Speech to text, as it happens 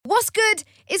What's good?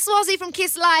 It's Swazi from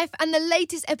Kiss Life, and the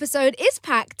latest episode is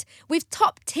packed with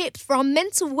top tips for our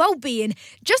mental well-being,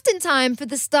 just in time for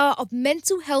the start of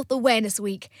Mental Health Awareness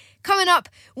Week. Coming up,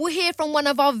 we'll hear from one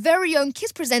of our very own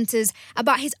Kiss presenters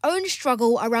about his own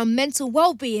struggle around mental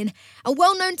well-being. A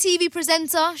well-known TV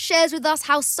presenter shares with us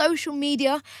how social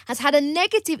media has had a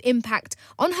negative impact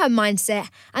on her mindset,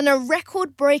 and a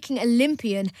record-breaking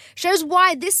Olympian shows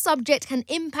why this subject can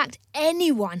impact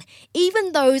anyone,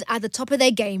 even those at the top of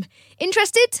their game.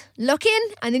 Interested? Lock in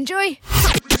and enjoy.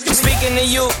 Speaking to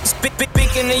you,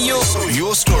 speaking to you. So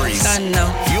your stories,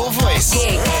 your voice.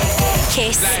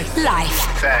 Kiss Life.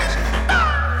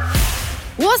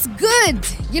 What's good?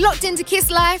 You're locked into Kiss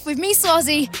Life with me,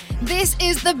 Swazi. This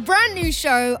is the brand new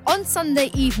show on Sunday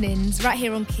evenings right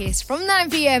here on Kiss from 9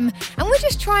 p.m. and we're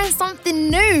just trying something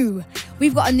new.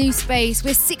 We've got a new space.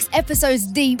 We're 6 episodes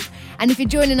deep. And if you're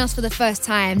joining us for the first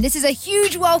time, this is a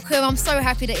huge welcome. I'm so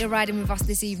happy that you're riding with us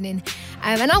this evening.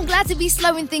 And I'm glad to be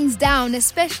slowing things down,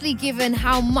 especially given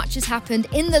how much has happened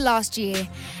in the last year.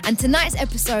 And tonight's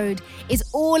episode is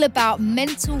all about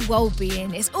mental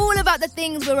well-being. It's all about the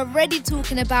things we're already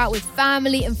talking about with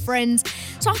family and friends.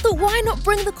 So I thought, why not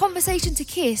bring the conversation to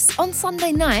Kiss on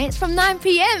Sunday nights from 9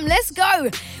 p.m? Let's go.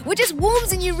 We're just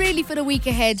warming you really for the week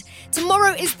ahead.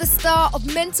 Tomorrow is the start of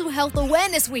Mental Health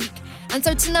Awareness Week. And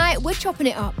so tonight, we're chopping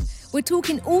it up. We're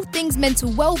talking all things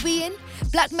mental well-being,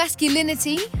 black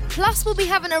masculinity, plus we'll be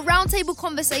having a roundtable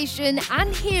conversation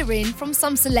and hearing from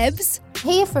some celebs.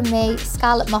 Hear from me,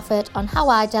 Scarlett Moffat, on how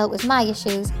I dealt with my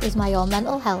issues with my own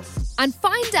mental health. And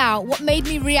find out what made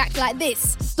me react like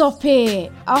this. Stop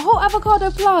it! A whole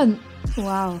avocado plant?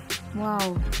 Wow.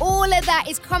 All of that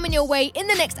is coming your way in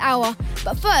the next hour.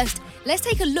 But first, let's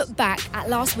take a look back at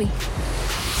last week.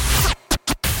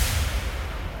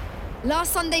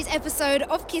 Last Sunday's episode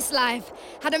of Kiss Life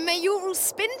had a mayoral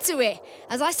spin to it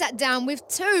as I sat down with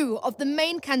 2 of the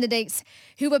main candidates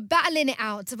who were battling it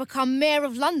out to become Mayor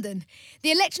of London.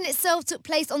 The election itself took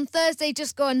place on Thursday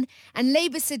just gone, and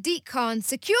Labour's Sadiq Khan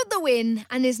secured the win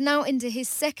and is now into his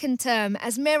second term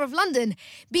as Mayor of London,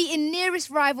 beating nearest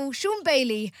rival Sean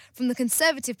Bailey from the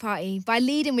Conservative Party by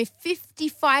leading with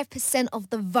 55%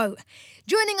 of the vote.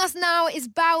 Joining us now is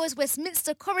Bowers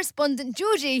Westminster correspondent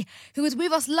Georgie, who was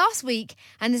with us last week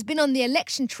and has been on the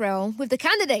election trail with the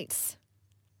candidates.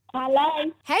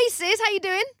 Hello. Hey sis, how you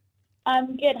doing?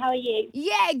 I'm good, how are you?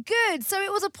 Yeah, good. So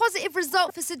it was a positive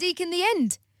result for Sadiq in the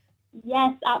end?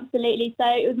 Yes, absolutely. So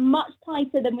it was much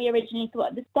tighter than we originally thought.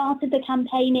 At the start of the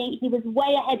campaigning, he was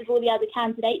way ahead of all the other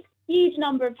candidates. Huge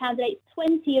number of candidates,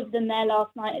 20 of them there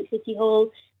last night at City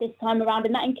Hall this time around,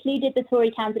 and that included the Tory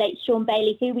candidate Sean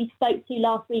Bailey, who we spoke to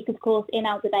last week, of course, in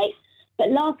our debate. But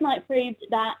last night proved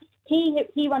that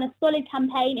he run a solid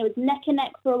campaign. It was neck and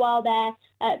neck for a while there,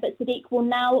 but Sadiq will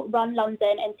now run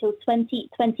London until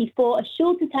 2024, a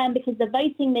shorter term because the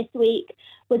voting this week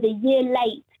was a year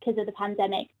late because of the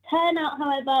pandemic. Turnout,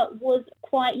 however, was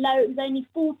quite low. It was only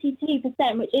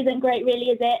 42%, which isn't great, really,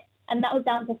 is it? And that was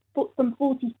down to from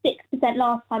 46%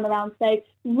 last time around. So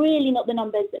really not the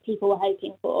numbers that people were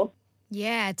hoping for.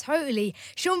 Yeah, totally.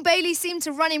 Sean Bailey seemed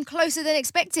to run him closer than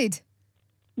expected.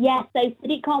 Yes, so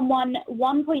Sadiq Khan won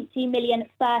 1.2 million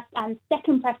first and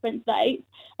second preference votes,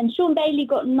 and Sean Bailey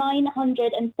got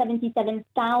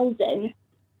 977,000.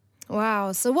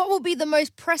 Wow. So what will be the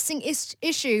most pressing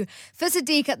issue for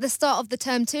Sadiq at the start of the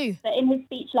term too? But in his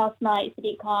speech last night,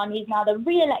 Sadiq Khan, he's now the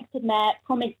re-elected mayor,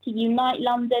 promised to unite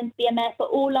London, to be a mayor for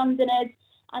all Londoners,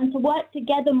 and to work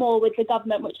together more with the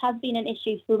government, which has been an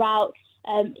issue throughout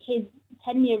his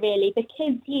tenure, really,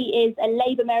 because he is a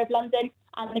Labour mayor of London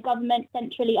and the government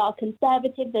centrally are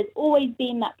Conservative. There's always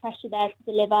been that pressure there to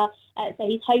deliver, so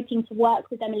he's hoping to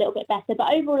work with them a little bit better.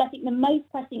 But overall, I think the most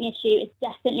pressing issue is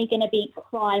definitely going to be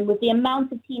crime. With the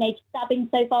amount of teenage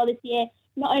stabbings so far this year,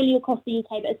 not only across the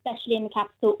UK, but especially in the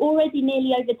capital, already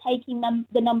nearly overtaking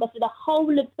the number for the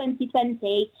whole of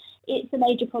 2020, it's a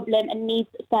major problem and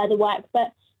needs further work.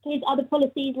 But his other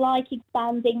policies, like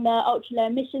expanding the ultra-low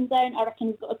emission zone, I reckon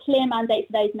he's got a clear mandate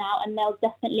for those now, and they'll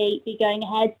definitely be going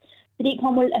ahead. Sadiq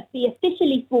Khan will be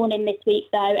officially sworn in this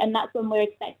week, though, and that's when we're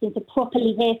expecting to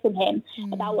properly hear from him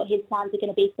about what his plans are going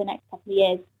to be for the next couple of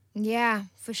years. Yeah,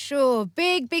 for sure.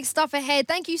 Big stuff ahead.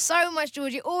 Thank you so much,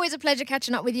 Georgie. Always a pleasure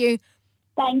catching up with you.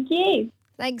 Thank you.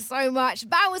 Thanks so much.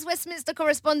 Bowers Westminster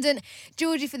correspondent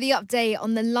Georgie for the update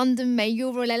on the London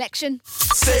mayoral election.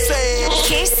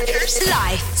 Kiss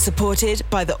Life. Supported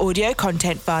by the Audio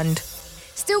Content Fund.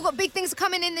 Still got big things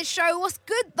coming in this show. What's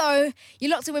good though?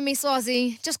 You're locked in with me,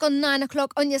 Swazi. Just gone 9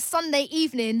 o'clock on your Sunday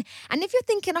evening. And if you're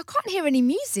thinking, I can't hear any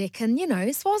music and,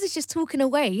 Swazi's just talking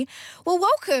away, well,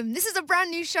 welcome. This is a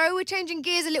brand new show. We're changing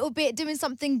gears a little bit, doing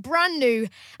something brand new.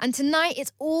 And tonight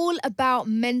it's all about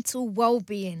mental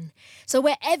well-being. So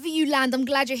wherever you land, I'm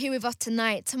glad you're here with us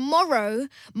tonight. Tomorrow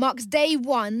marks day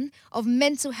 1 of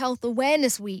Mental Health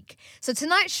Awareness Week. So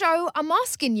tonight's show, I'm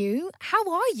asking you, how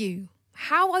are you?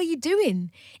 How are you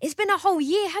doing? It's been a whole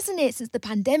year, hasn't it, since the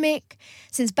pandemic,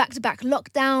 since back-to-back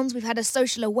lockdowns. We've had a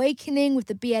social awakening with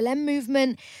the BLM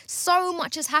movement. So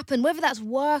much has happened, whether that's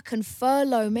work and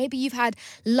furlough. Maybe you've had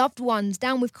loved ones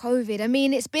down with COVID. I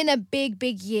mean, it's been a big,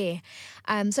 big year.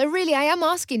 So really, I am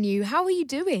asking you, how are you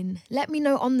doing? Let me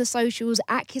know on the socials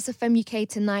at Kiss FM UK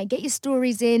tonight. Get your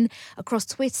stories in across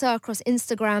Twitter, across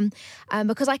Instagram,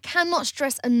 because I cannot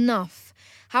stress enough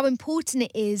how important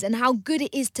it is and how good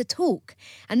it is to talk.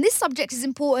 And this subject is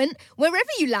important wherever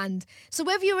you land. So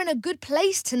whether you're in a good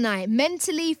place tonight,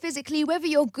 mentally, physically, whether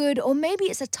you're good, or maybe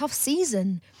it's a tough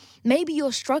season, maybe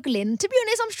you're struggling. To be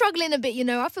honest, I'm struggling a bit,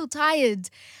 I feel tired.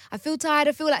 I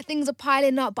feel like things are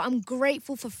piling up, but I'm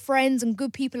grateful for friends and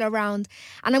good people around.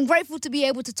 And I'm grateful to be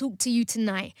able to talk to you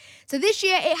tonight. So this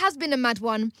year, it has been a mad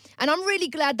one. And I'm really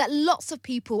glad that lots of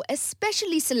people,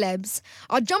 especially celebs,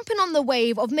 are jumping on the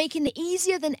wave of making it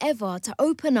easier than ever to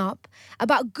open up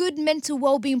about good mental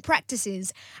well-being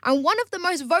practices. And one of the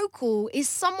most vocal is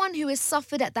someone who has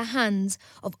suffered at the hands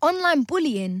of online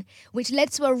bullying, which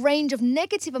led to a range of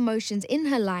negative emotions in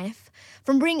her life,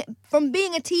 from being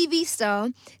a TV star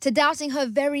to doubting her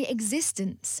very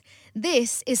existence.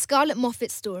 This is Scarlett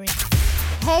Moffat's story.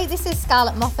 Hey, this is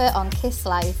Scarlett Moffat on Kiss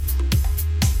Life.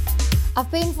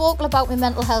 I've been vocal about my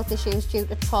mental health issues due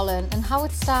to trolling, and how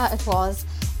it started was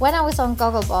when I was on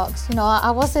Gogglebox.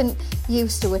 I wasn't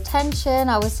used to attention.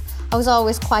 I was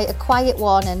always quite a quiet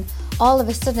one, and all of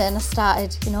a sudden I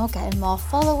started, getting more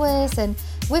followers, and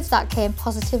with that came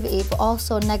positivity but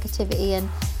also negativity, and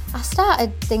I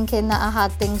started thinking that I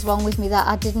had things wrong with me that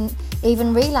I didn't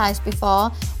even realise before.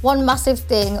 One massive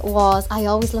thing was I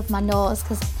always loved my nose,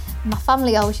 because my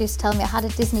family always used to tell me I had a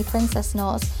Disney princess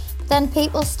nose. But then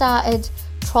people started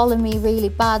trolling me really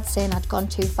bad, saying I'd gone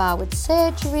too far with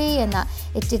surgery and that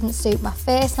it didn't suit my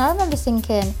face. And I remember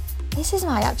thinking, this is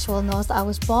my actual nose that I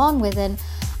was born with. And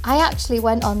I actually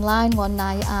went online one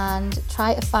night and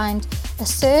tried to find a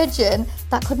surgeon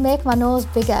that could make my nose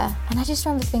bigger. And I just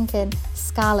remember thinking,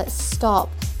 Scarlett, stop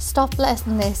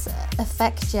letting this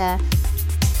affect you.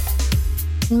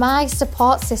 My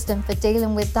support system for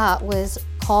dealing with that was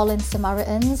calling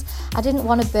Samaritans. I didn't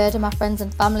want to burden my friends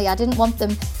and family. I didn't want them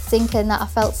thinking that I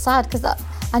felt sad, because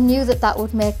I knew that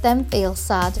would make them feel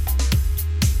sad.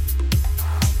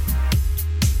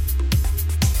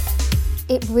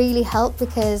 It really helped,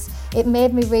 because it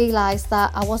made me realise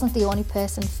that I wasn't the only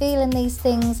person feeling these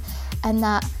things, and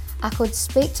that I could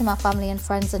speak to my family and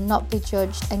friends and not be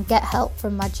judged and get help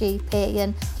from my GP.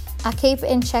 And I keep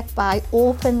it in check by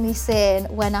openly saying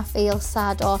when I feel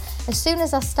sad, or as soon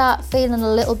as I start feeling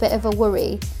a little bit of a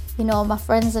worry, my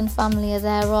friends and family are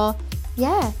there, or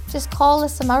just call the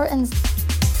Samaritans.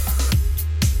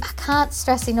 I can't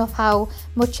stress enough how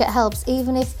much it helps,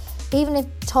 even if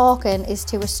talking is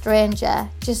to a stranger,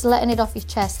 just letting it off your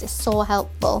chest is so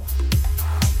helpful.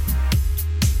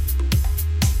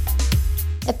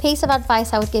 A piece of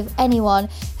advice I would give anyone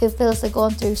who feels they're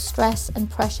going through stress and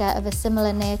pressure of a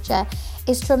similar nature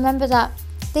is to remember that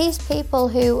these people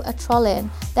who are trolling,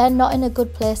 they're not in a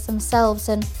good place themselves,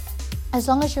 and as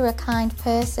long as you're a kind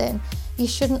person, you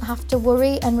shouldn't have to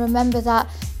worry. And remember that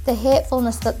the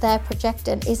hatefulness that they're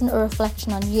projecting isn't a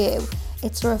reflection on you,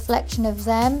 it's a reflection of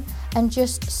them, and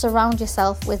just surround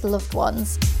yourself with loved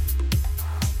ones.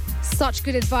 Such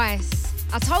good advice.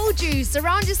 I told you,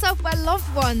 surround yourself by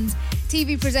loved ones.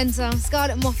 TV presenter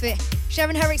Scarlett Moffat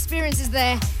sharing her experiences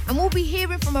there, and we'll be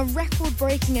hearing from a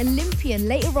record-breaking Olympian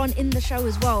later on in the show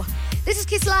as well. This is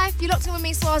Kiss Life. You're locked in with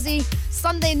me, Swazi.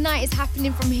 Sunday night is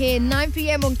happening from here, 9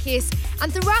 p.m. on Kiss.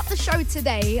 And throughout the show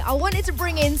today, I wanted to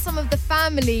bring in some of the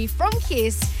family from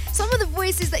Kiss, some of the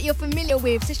voices that you're familiar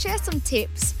with, to share some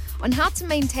tips on how to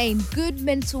maintain good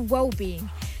mental well-being.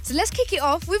 So let's kick it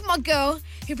off with my girl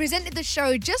who presented the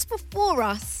show just before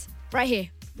us, right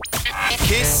here.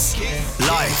 Kiss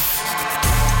Life.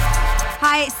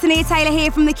 Hi, it's Tania Taylor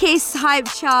here from the Kiss Hype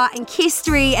Chart and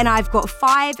Kisstory, and I've got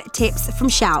 5 tips from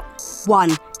Shout.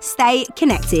 1. Stay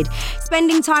connected.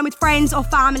 Spending time with friends or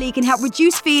family can help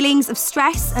reduce feelings of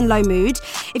stress and low mood.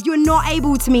 If you're not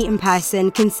able to meet in person,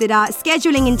 consider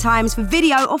scheduling in times for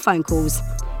video or phone calls.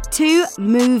 2,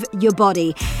 move your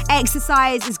body.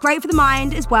 Exercise is great for the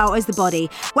mind as well as the body.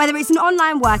 Whether it's an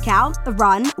online workout, a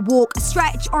run, walk,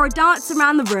 stretch, or a dance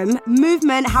around the room,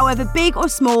 movement, however big or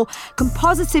small, can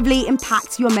positively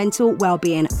impact your mental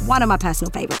well-being. One of my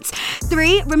personal favourites.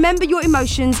 3, remember your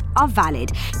emotions are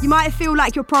valid. You might feel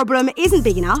like your problem isn't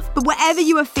big enough, but whatever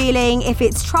you are feeling, if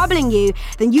it's troubling you,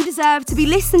 then you deserve to be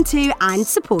listened to and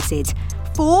supported.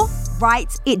 4,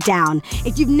 write it down.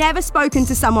 If you've never spoken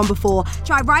to someone before,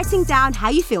 try writing down how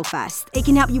you feel first. It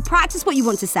can help you practice what you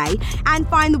want to say and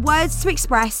find the words to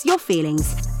express your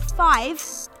feelings. 5,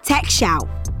 text Shout.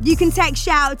 You can text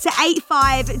Shout to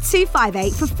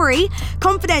 85258 for free,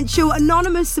 confidential,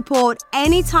 anonymous support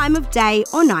any time of day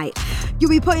or night. You'll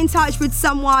be put in touch with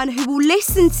someone who will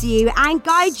listen to you and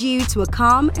guide you to a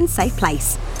calm and safe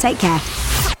place. Take care.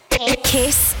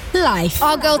 Kiss Life.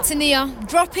 Our girl Tania,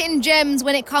 dropping gems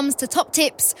when it comes to top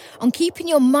tips on keeping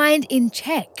your mind in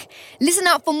check. Listen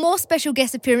out for more special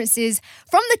guest appearances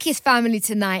from the Kiss family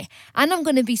tonight. And I'm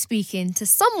going to be speaking to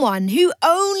someone who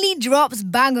only drops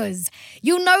bangers.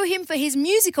 You'll know him for his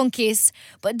music on Kiss,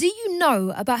 but do you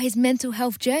know about his mental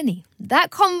health journey?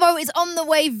 That convo is on the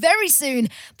way very soon.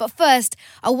 But first,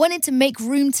 I wanted to make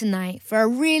room tonight for a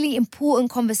really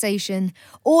important conversation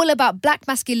all about black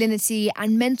masculinity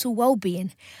and mental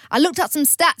well-being. I looked up some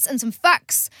stats and some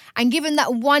facts, and given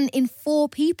that 1 in 4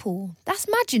 people, that's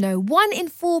mad, you know, 1 in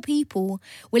 4 people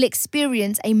will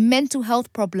experience a mental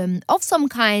health problem of some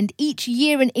kind each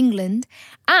year in England,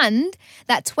 and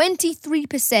that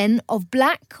 23% of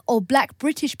black or black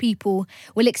British people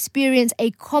will experience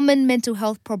a common mental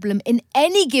health problem in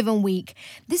any given week.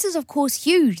 This is, of course,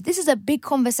 huge. This is a big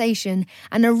conversation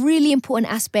and a really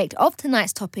important aspect of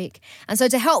tonight's topic. And so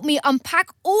to help me unpack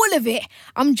all of it,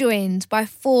 I'm joined by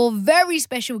 4 very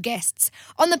special guests.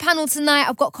 On the panel tonight,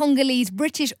 I've got Congolese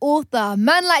British author,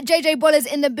 man like JJ Bollers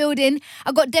in the building.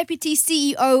 I've got Deputy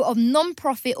CEO of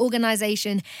non-profit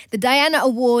organisation, the Diana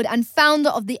Award, and founder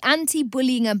of the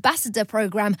Anti-Bullying Ambassador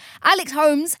Programme, Alex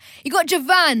Holmes. You got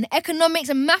Javan, economics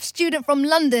and maths student from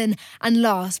London. And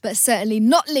last but certainly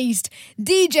not least,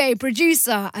 DJ,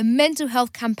 producer and mental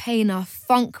health campaigner,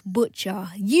 Funk Butcher.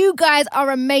 You guys are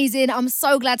amazing. I'm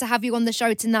so glad to have you on the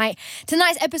show tonight.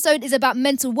 Tonight's episode is about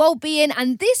mental well-being,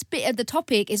 and this bit of the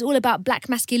topic is all about black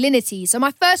masculinity. So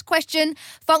my first question,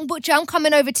 Funk Butcher, I'm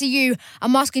coming over to you.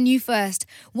 I'm asking you first.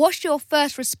 What's your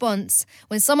first response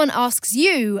when someone asks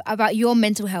you about your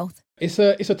mental health? It's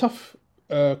a tough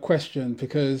question,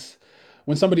 because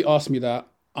when somebody asks me that,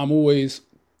 I'm always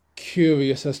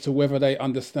curious as to whether they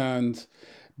understand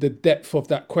the depth of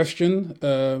that question,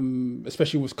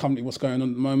 especially what's going on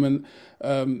at the moment.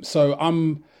 So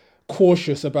I'm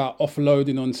cautious about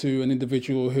offloading onto an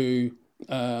individual who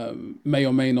may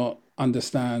or may not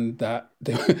understand that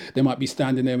they might be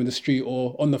standing there in the street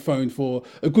or on the phone for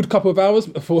a good couple of hours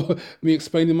before me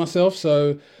explaining myself.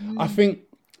 So I think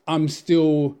I'm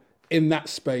still in that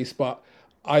space, but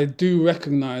I do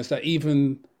recognise that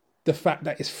even the fact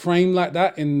that it's framed like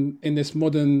that in this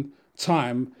modern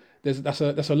time, that's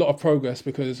a lot of progress,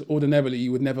 because ordinarily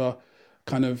you would never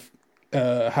kind of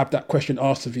have that question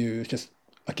asked of you. It's just,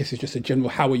 I guess it's just a general,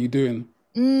 how are you doing?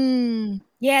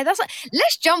 Yeah,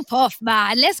 let's jump off,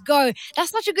 man. Let's go. That's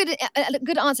such a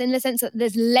good answer, in the sense that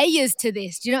there's layers to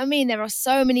this. Do you know what I mean? There are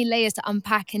so many layers to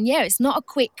unpack, and yeah, it's not a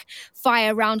quick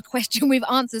fire round question with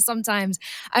answers sometimes.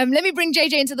 Let me bring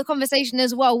JJ into the conversation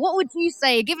as well. What would you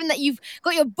say, given that you've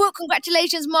got your book,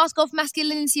 congratulations, Mask Off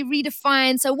Masculinity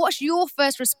Redefined. So what's your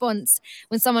first response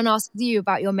when someone asks you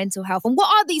about your mental health? And what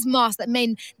are these masks that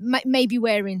may be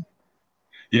wearing?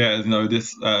 Yeah, no,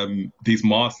 these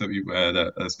masks that we wear,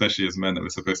 that especially as men, that we're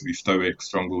supposed to be stoic,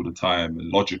 strong all the time, and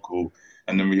logical,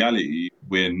 and in reality,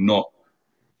 we're not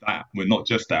that. We're not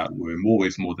just that. We're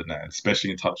always more than that,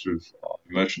 especially in touch with our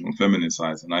emotional and feminine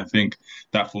sides. And I think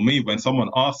that for me, when someone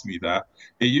asks me that,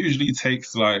 it usually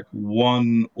takes like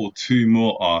 1 or 2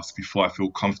 more asks before I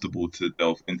feel comfortable to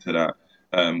delve into that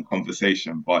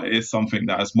conversation. But it is something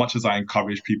that, as much as I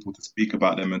encourage people to speak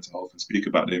about their mental health and speak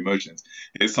about their emotions,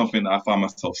 it's something that I find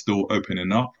myself still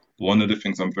opening up. One of the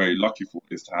things I'm very lucky for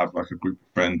is to have like a group of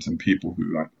friends and people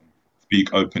who like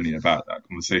speak openly about that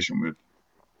conversation with.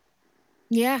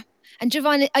 Yeah. And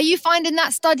Giovanni, are you finding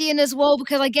that studying as well?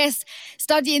 Because I guess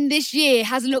studying this year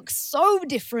has looked so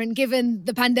different given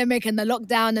the pandemic and the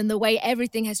lockdown and the way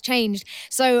everything has changed.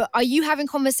 So are you having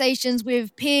conversations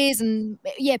with peers and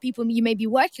people you may be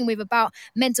working with about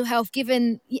mental health,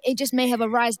 given it just may have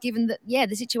arisen given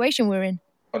the situation we're in?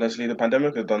 Honestly, the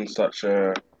pandemic has done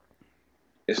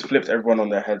it's flipped everyone on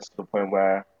their heads to the point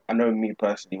where, I know me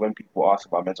personally, when people ask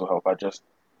about mental health, I just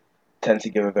tend to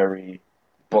give a very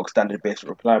bog standard basic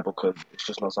reply, because it's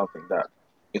just not something that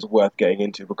is worth getting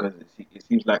into, because it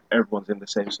seems like everyone's in the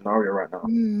same scenario right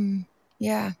now.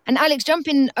 Yeah. And Alex,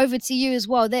 jumping over to you as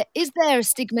well, is there a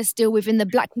stigma still within the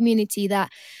Black community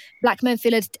that Black men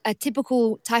feel a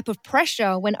typical type of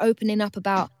pressure when opening up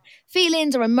about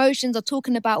feelings or emotions or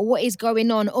talking about what is going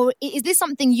on? Or is this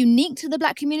something unique to the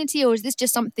Black community, or is this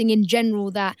just something in general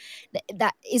that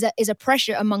is a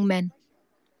pressure among men?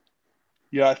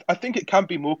 Yeah, I think it can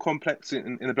be more complex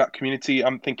in the Black community.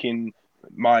 I'm thinking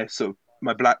my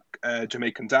Black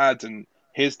Jamaican dad and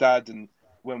his dad, and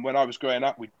when I was growing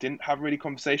up, we didn't have really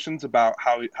conversations about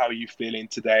how are you feeling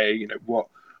today. You know,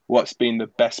 what's been the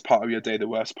best part of your day, the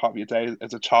worst part of your day.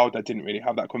 As a child, I didn't really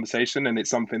have that conversation, and it's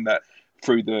something that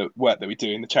through the work that we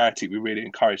do in the charity, we really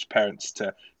encourage parents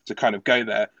to kind of go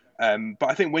there. But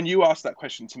I think when you asked that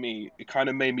question to me, it kind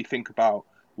of made me think about,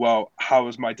 well, how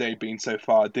has my day been so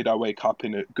far? Did I wake up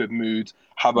in a good mood?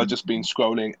 Have I just been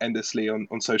scrolling endlessly on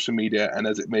social media, and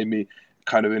has it made me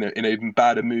kind of in an even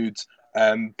badder mood?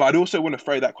 But I'd also want to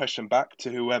throw that question back to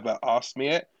whoever asked me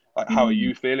it. Like, how are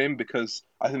you feeling? Because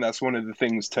I think that's one of the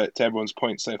things to everyone's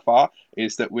point so far,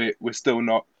 is that we're still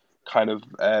not kind of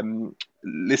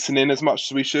listening as much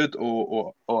as we should,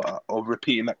 or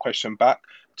repeating that question back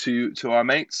to our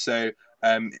mates. So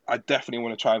I definitely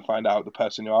want to try and find out the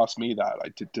person who asked me that.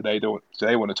 Like, do they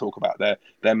want to talk about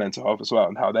their mental health as well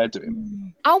and how they're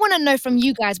doing? I want to know from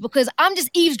you guys, because I'm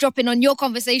just eavesdropping on your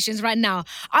conversations right now.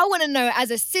 I want to know, as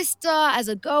a sister, as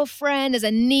a girlfriend, as a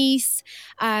niece,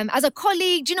 as a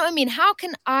colleague, do you know what I mean? How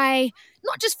can I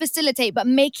not just facilitate, but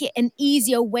make it an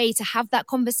easier way to have that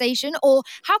conversation? Or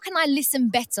how can I listen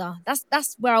better?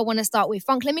 That's where I want to start with.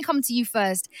 Funk, let me come to you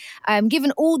first.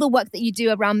 Given all the work that you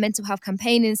do around mental health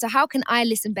campaigning, so how can I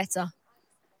listen better?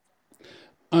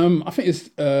 I think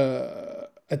it's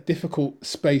a difficult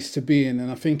space to be in, and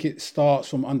I think it starts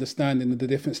from understanding the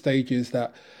different stages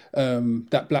that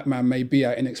that Black man may be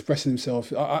at in expressing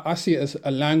himself. I see it as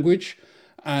a language,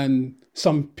 and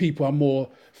some people are more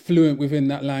fluent within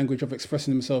that language of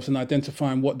expressing themselves and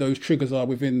identifying what those triggers are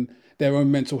within their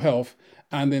own mental health,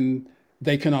 and then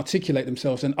they can articulate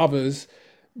themselves. And others,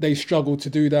 they struggle to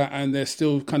do that, and they're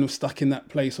still kind of stuck in that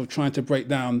place of trying to break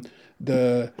down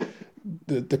the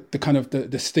kind of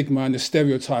the stigma and the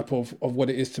stereotype of what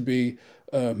it is to be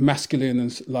masculine,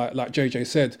 and like JJ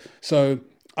said. So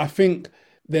I think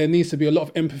there needs to be a lot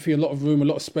of empathy, a lot of room, a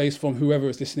lot of space from whoever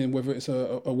is listening, whether it's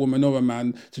a woman or a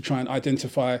man, to try and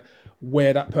identify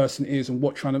where that person is and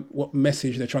what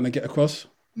message they're trying to get across.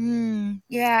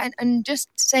 Yeah, and just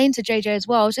saying to JJ as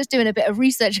well, I was just doing a bit of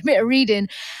research, a bit of reading,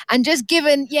 and just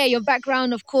given your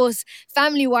background, of course,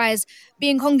 family-wise,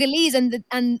 being Congolese,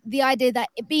 and the idea that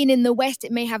being in the West,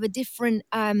 it may have a different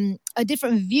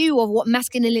view of what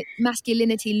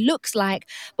masculinity looks like.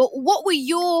 But what were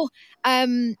your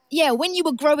when you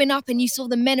were growing up and you saw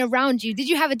the men around you, did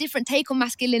you have a different take on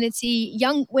masculinity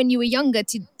when you were younger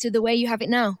to the way you have it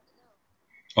now?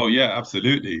 Oh yeah,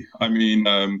 absolutely. I mean,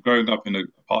 growing up in a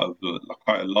part of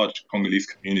quite a large Congolese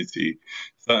community,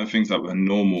 certain things that were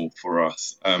normal for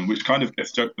us, which kind of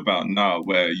gets joked about now,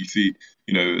 where you see,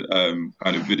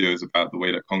 kind of videos about the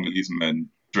way that Congolese men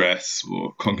dress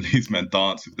or Congolese men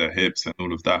dance with their hips and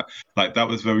all of that. Like, that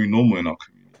was very normal in our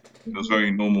community. It was very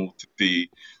normal to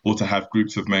see, or to have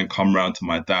groups of men come round to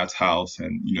my dad's house,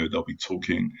 and they'll be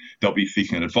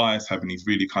seeking advice, having these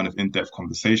really kind of in-depth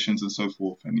conversations and so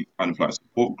forth, and these kind of like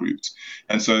support groups.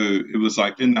 And so it was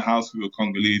like, in the house we were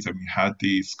Congolese, and we had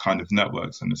these kind of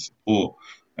networks and the support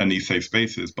and these safe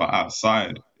spaces, but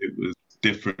outside it was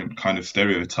different kind of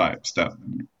stereotypes that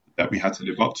we had to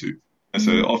live up to. And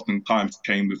so it oftentimes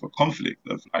came with a conflict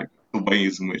of like the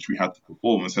ways in which we had to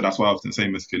perform. And so that's why I often say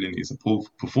masculinity is a poor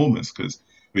performance, because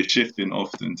we're shifting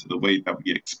often to the way that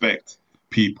we expect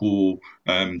people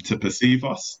to perceive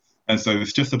us. And so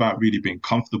it's just about really being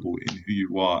comfortable in who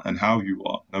you are and how you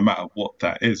are, no matter what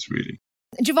that is, really.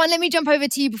 Javon, let me jump over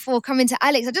to you before coming to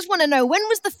Alex. I just want to know, when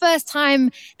was the first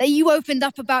time that you opened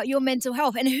up about your mental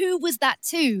health, and who was that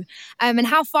to? And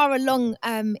how far along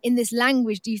in this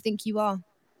language do you think you are?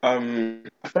 I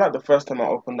feel like the first time I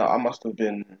opened up, I must have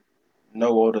been no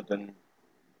older than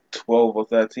 12 or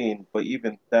 13. But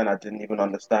even then, I didn't even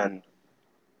understand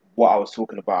what I was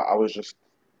talking about. I was just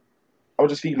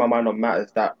speaking my mind on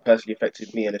matters that personally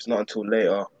affected me. And it's not until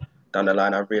later down the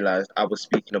line I realized I was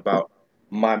speaking about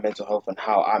my mental health and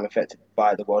how I'm affected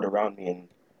by the world around me,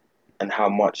 and how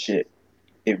much it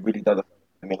really does affect.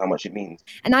 I mean, how much it means.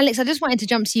 And Alex, I just wanted to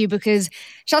jump to you, because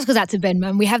shouts goes out to Ben,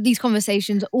 man. We have these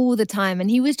conversations all the time,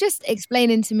 and he was just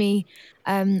explaining to me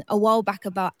a while back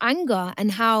about anger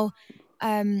and how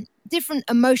different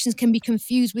emotions can be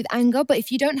confused with anger, but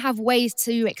if you don't have ways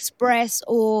to express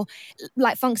or,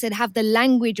 like Funk said, have the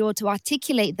language or to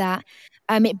articulate that,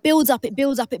 it builds up,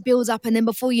 and then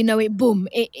before you know it, boom,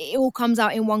 it all comes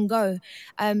out in one go.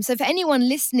 So for anyone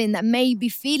listening that may be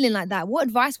feeling like that, what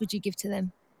advice would you give to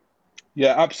them?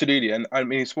 Yeah, absolutely. And I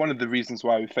mean, it's one of the reasons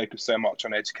why we focus so much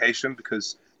on education,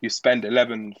 because you spend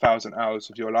 11,000 hours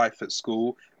of your life at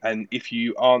school. And if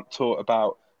you aren't taught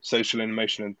about social and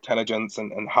emotional intelligence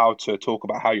and how to talk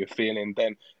about how you're feeling,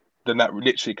 then that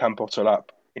literally can bottle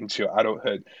up into your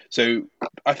adulthood. So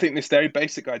I think this very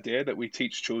basic idea that we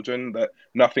teach children that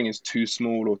nothing is too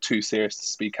small or too serious to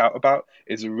speak out about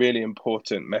is a really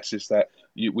important message that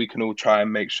we can all try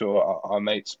and make sure our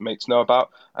mates know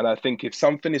about. And I think if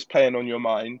something is playing on your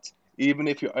mind, even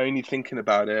if you're only thinking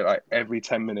about it like every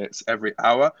 10 minutes, every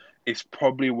hour, it's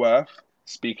probably worth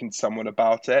speaking to someone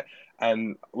about it.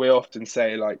 And we often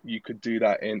say, like, you could do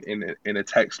that in a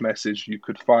text message. You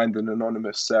could find an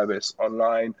anonymous service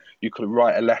online. You could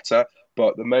write a letter.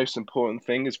 But the most important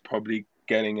thing is probably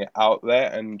getting it out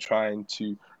there and trying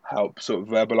to help sort of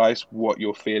verbalize what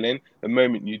you're feeling. The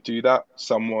moment you do that,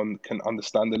 someone can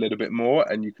understand a little bit more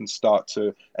and you can start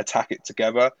to attack it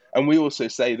together. And we also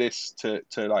say this to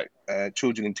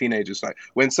children and teenagers, like,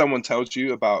 when someone tells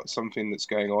you about something that's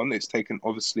going on, it's taken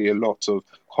obviously a lot of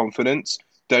confidence.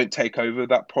 Don't take over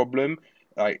that problem.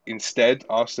 Like, instead,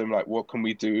 ask them, like, what can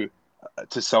we do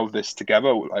to solve this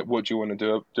together? Like, what do you want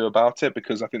to do about it?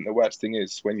 Because I think the worst thing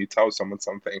is when you tell someone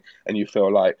something and you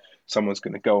feel like someone's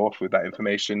going to go off with that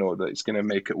information or that it's going to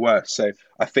make it worse. So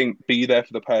I think be there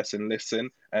for the person, listen,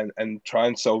 and try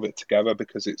and solve it together,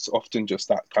 because it's often just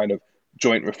that kind of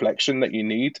joint reflection that you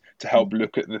need to help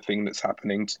look at the thing that's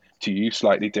happening to you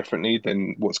slightly differently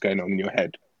than what's going on in your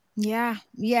head. Yeah,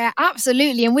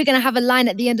 absolutely. And we're going to have a line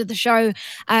at the end of the show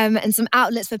and some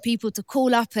outlets for people to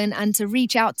call up and to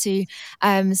reach out to.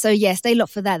 So yeah, stay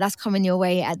locked for that. That's coming your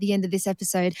way at the end of this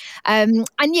episode. And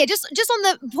yeah, just on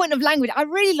the point of language, I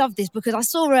really love this because I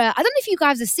saw, I don't know if you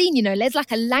guys have seen, there's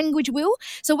like a language wheel.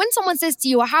 So when someone says to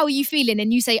you, how are you feeling?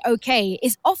 And you say, okay,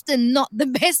 it's often not the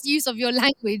best use of your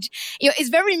language. It's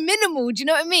very minimal. Do you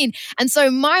know what I mean? And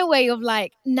so my way of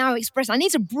like now expressing, I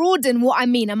need to broaden what I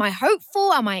mean. Am I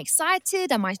hopeful? Am I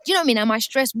excited? Am I, do you know what I mean? Am I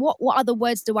stressed? What other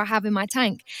words do I have in my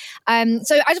tank? So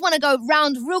I just want to go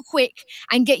round real quick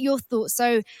and get your thoughts.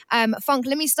 So Funk,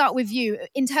 let me start with you.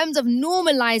 In terms of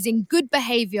normalizing good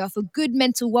behavior for good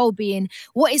mental well-being,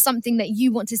 what is something that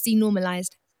you want to see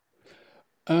normalized?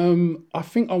 I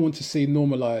think I want to see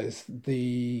normalized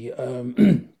the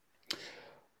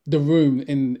room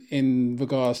in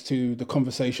regards to the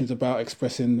conversations about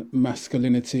expressing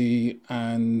masculinity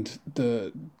and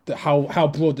the how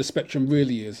broad the spectrum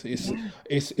really is.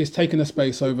 It's taken a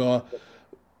space over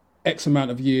X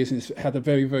amount of years, and it's had a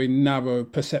very, very narrow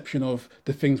perception of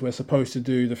the things we're supposed to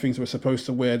do, the things we're supposed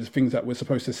to wear, the things that we're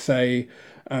supposed to say,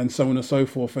 and so on and so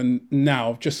forth. And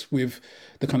now, just with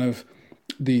the kind of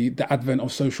the advent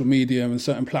of social media and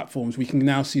certain platforms, we can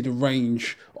now see the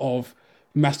range of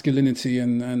masculinity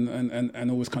and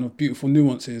all those kind of beautiful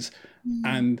nuances,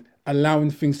 and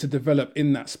allowing things to develop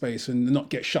in that space and not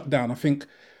get shut down. I think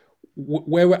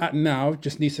where we're at now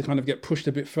just needs to kind of get pushed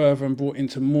a bit further and brought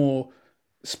into more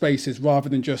spaces rather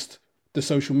than just the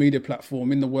social media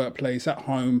platform, in the workplace, at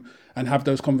home, and have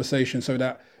those conversations so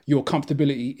that your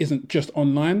comfortability isn't just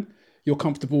online, you're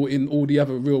comfortable in all the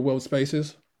other real world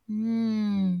spaces.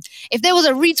 If there was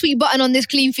a retweet button on this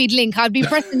clean feed link, I'd be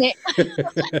pressing it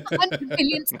 100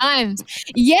 million times.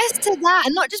 Yes to that,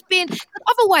 and not just being,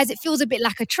 otherwise it feels a bit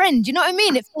like a trend. You know what I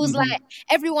mean? It feels like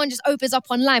everyone just opens up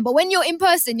online, but when you're in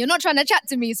person, you're not trying to chat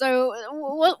to me. So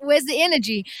where's the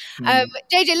energy?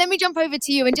 JJ, let me jump over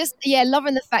to you and just,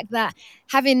 loving the fact that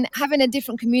having a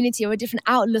different community or a different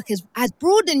outlook has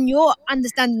broadened your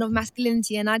understanding of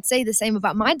masculinity. And I'd say the same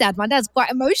about my dad. My dad's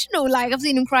quite emotional. Like, I've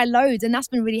seen him cry loads, and that's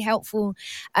been really helpful.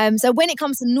 So when it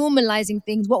comes to normalizing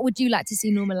things, what would you like to see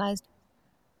normalized?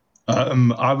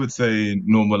 I would say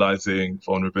normalizing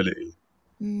vulnerability.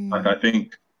 Like, I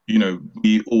think,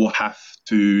 we all have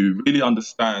to really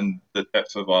understand the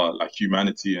depth of our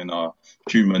humanity and our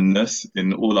humanness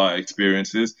in all our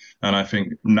experiences. And I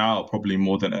think now, probably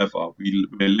more than ever,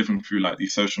 we're living through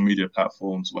these social media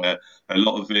platforms where a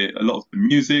lot of the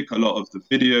music, a lot of the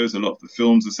videos, a lot of the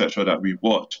films, etc., that we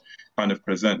watch kind of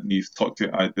present these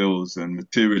toxic ideals and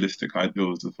materialistic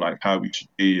ideals of how we should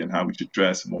be and how we should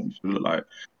dress and what we should look like.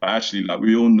 But actually,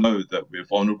 we all know that we're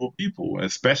vulnerable people, and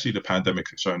especially the pandemic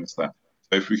has shown us that.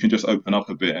 So if we can just open up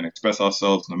a bit and express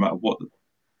ourselves, no matter what the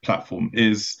platform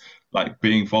is,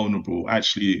 being vulnerable,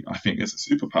 actually, I think is a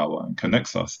superpower and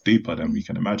connects us deeper than we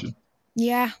can imagine.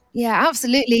 Yeah,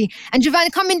 absolutely. And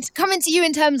Javan, coming to you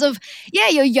in terms of,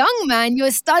 you're young, man,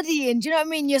 you're studying, do you know what I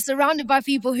mean? You're surrounded by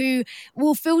people who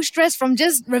will feel stressed from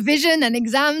just revision and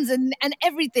exams and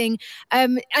everything,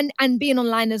 and being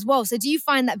online as well. So do you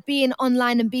find that being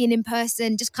online and being in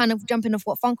person, just kind of jumping off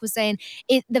what Funk was saying,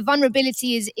 the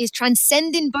vulnerability is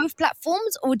transcending both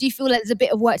platforms, or do you feel like there's a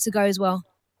bit of work to go as well?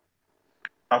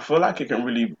 I feel like it can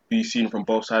really be seen from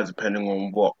both sides depending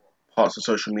on what parts of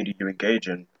social media you engage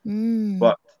in.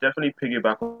 But definitely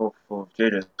piggyback off of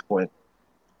Jaden's point,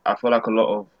 I feel like a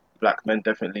lot of black men,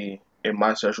 definitely in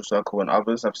my social circle and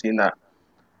others, I've seen that.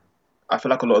 I feel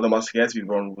like a lot of them are scared to be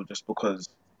vulnerable just because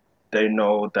they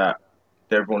know that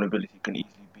their vulnerability can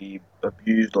easily be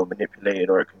abused or manipulated,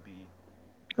 or it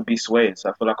can be swayed. So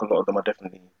I feel like a lot of them are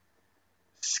definitely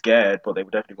scared, but they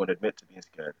would definitely want to admit to being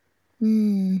scared.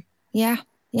 Yeah,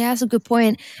 that's a good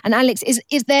point. And Alex,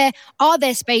 are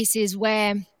there spaces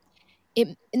where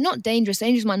dangerous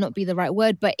might not be the right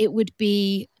word, but it would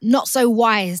be not so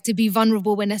wise to be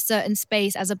vulnerable in a certain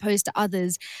space as opposed to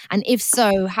others? And if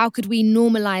so, how could we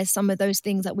normalize some of those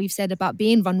things that we've said about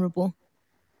being vulnerable?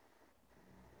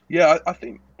 Yeah, I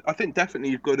think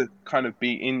definitely you've got to kind of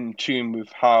be in tune with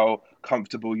how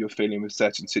comfortable you're feeling with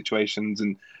certain situations,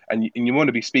 and you want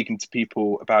to be speaking to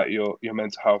people about your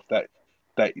mental health that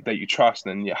you trust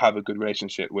and you have a good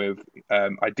relationship with,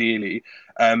 ideally.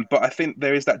 But I think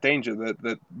there is that danger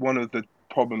that one of the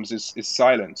problems is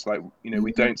silence. Like,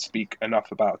 we don't speak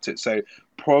enough about it. So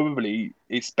probably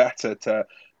it's better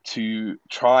to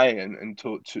try and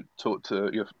talk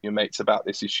to your mates about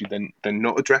this issue than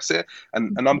not address it.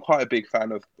 And I'm quite a big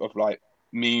fan of like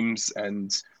memes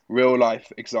and real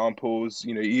life examples.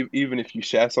 Even if you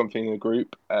share something in a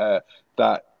group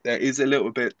that there is a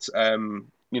little bit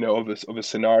of a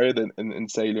scenario, and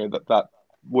say, that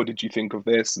what did you think of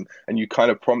this, and you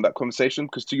kind of prompt that conversation,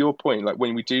 because to your point, like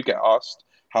when we do get asked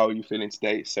how are you feeling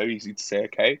today, it's so easy to say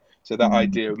okay. So that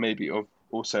idea maybe of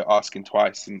also asking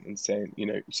twice and saying,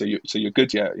 so you're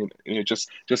good,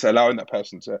 just allowing that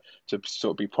person to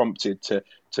sort of be prompted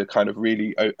to kind of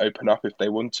really open up if they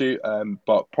want to.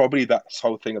 But probably that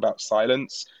whole thing about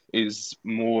silence is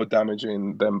more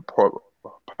damaging than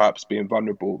perhaps being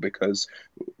vulnerable, because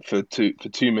for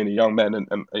too many young men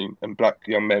and black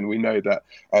young men, we know that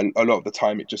a lot of the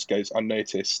time it just goes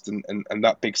unnoticed, and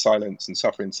that big silence and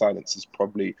suffering silence is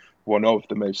probably one of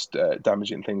the most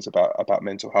damaging things about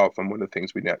mental health, and one of the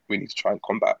things we need to try and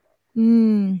combat.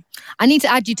 I need to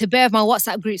add you to bare of my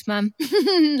WhatsApp groups, man.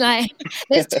 Like,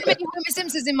 there's too many Homer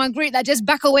Simpsons in my group that just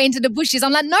back away into the bushes.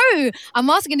 I'm like, no, I'm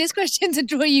asking this question to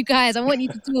draw you guys. I want you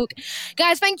to talk.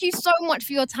 Guys, thank you so much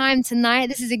for your time tonight.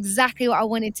 This is exactly what I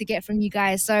wanted to get from you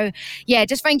guys. So, yeah,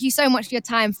 just thank you so much for your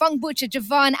time. Funk Butcher,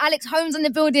 Javan, Alex Holmes in the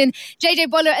building, JJ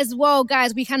Boller as well.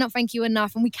 Guys, we cannot thank you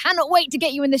enough, and we cannot wait to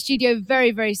get you in the studio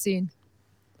very, very soon.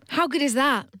 How good is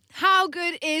that? How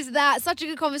good is that? Such a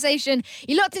good conversation.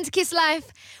 You locked into Kiss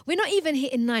Life. We're not even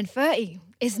hitting 9:30.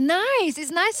 It's nice. It's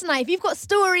nice tonight. If you've got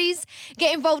stories,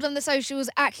 get involved on the socials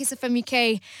at Kiss FM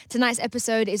UK. Tonight's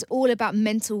episode is all about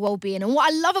mental well-being. And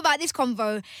what I love about this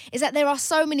convo is that there are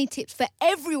so many tips for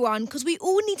everyone, because we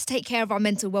all need to take care of our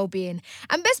mental well-being.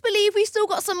 And best believe we still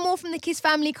got some more from the Kiss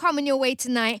family coming your way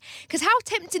tonight, because how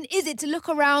tempting is it to look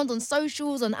around on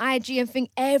socials, on IG, and think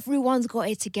everyone's got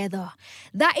it together?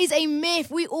 That is a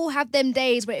myth. We all have them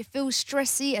days where it feels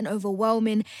stressy and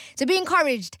overwhelming. So be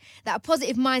encouraged that a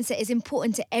positive mindset is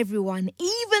important to everyone,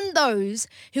 even those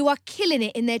who are killing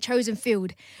it in their chosen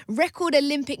field. Record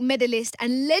Olympic medalist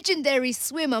and legendary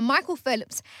swimmer Michael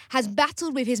Phelps has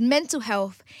battled with his mental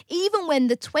health, even when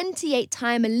the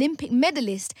 28-time Olympic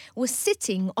medalist was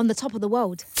sitting on the top of the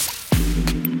world.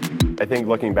 I think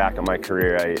looking back on my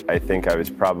career, I think I was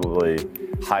probably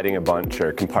hiding a bunch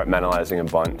or compartmentalizing a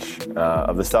bunch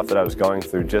of the stuff that I was going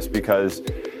through, just because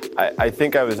I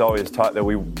think I was always taught that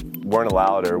we weren't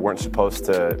allowed or weren't supposed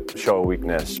to show a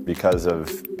weakness because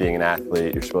of being an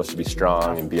athlete. You're supposed to be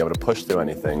strong and be able to push through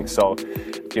anything. So,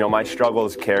 my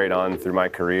struggles carried on through my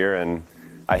career, and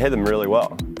I hid them really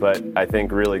well. But I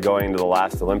think really going into the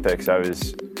last Olympics, I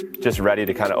was just ready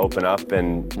to kind of open up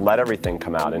and let everything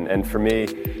come out. And for me,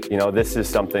 this is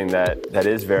something that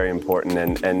is very important.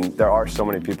 And there are so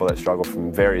many people that struggle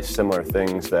from very similar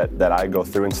things that I go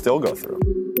through and still go through.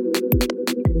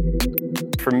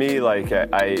 For me, like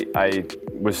I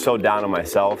was so down on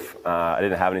myself. I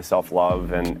didn't have any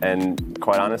self-love, and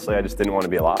quite honestly, I just didn't want to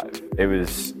be alive. It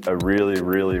was a really,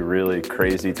 really, really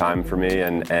crazy time for me,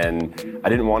 and I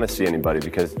didn't want to see anybody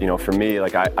because, you know, for me,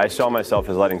 like I saw myself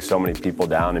as letting so many people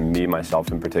down, and me,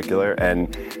 myself in particular,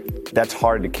 and that's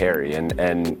hard to carry.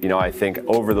 And you know, I think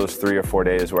over those 3 or 4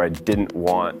 days where I didn't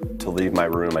want to leave my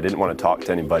room, I didn't want to talk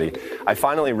to anybody, I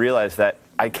finally realized that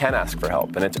I can ask for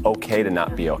help, and it's okay to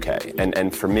not be okay.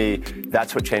 And for me,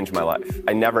 that's what changed my life.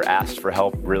 I never asked for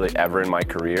help really ever in my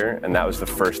career, and that was the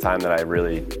first time that I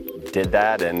really did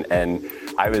that. And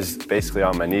I was basically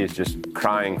on my knees just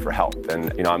crying for help.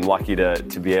 And you know, I'm lucky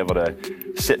to be able to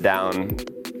sit down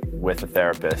with a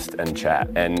therapist and chat.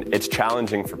 And it's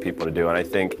challenging for people to do. And I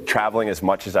think traveling as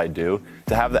much as I do,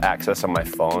 to have the access on my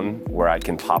phone where I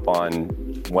can pop on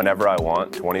whenever I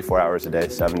want, 24 hours a day,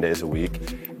 7 days a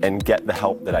week, and get the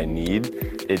help that I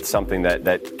need, it's something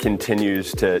that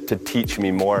continues to teach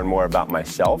me more and more about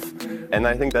myself. And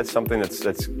I think that's something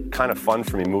that's kind of fun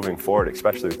for me moving forward,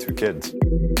 especially with 2 kids.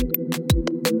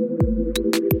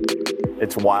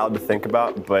 It's wild to think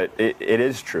about, but it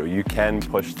is true. You can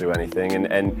push through anything.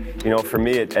 And you know, for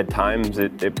me, at times,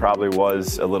 it probably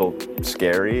was a little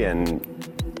scary and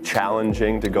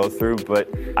challenging to go through, but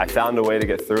I found a way to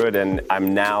get through it, and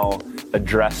I'm now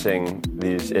addressing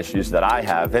these issues that I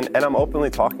have, and I'm openly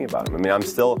talking about them. I mean, I'm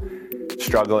still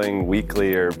struggling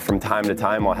weekly, or from time to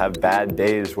time I'll have bad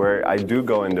days where I do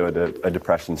go into a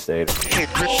depression state.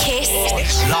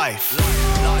 Kiss Life.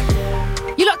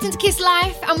 You're locked into Kiss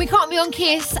Life, and we can't be on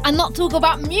Kiss and not talk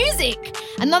about music.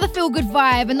 Another feel-good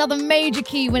vibe, another major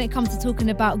key when it comes to talking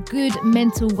about good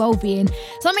mental well-being.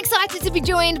 So I'm excited to be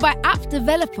joined by app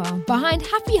developer behind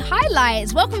Happy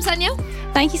Highlights. Welcome, Sanya.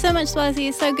 Thank you so much, Swazi.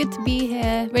 It's so good to be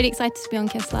here. Really excited to be on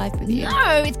Kiss Live with you.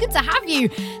 No, it's good to have you.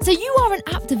 So you are an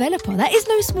app developer. That is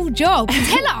no small job.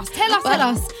 Tell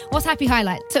us. What's Happy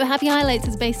Highlights? So Happy Highlights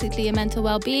is basically a mental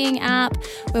well-being app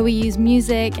where we use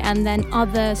music and then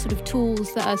other sort of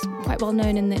tools that are quite well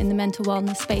known in the mental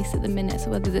wellness space at the minute. So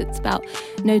whether it's about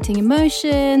noting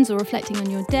emotions or reflecting on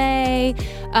your day,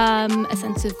 a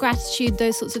sense of gratitude,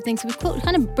 those sorts of things. So we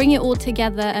kind of bring it all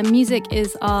together, and music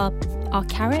is our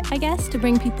carrot, I guess, to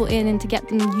bring people in and to get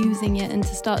them using it and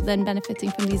to start then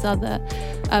benefiting from these other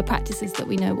practices that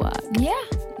we know work. Yeah.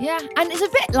 And it's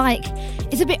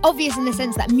a bit obvious in the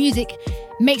sense that music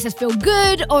makes us feel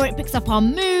good, or it picks up our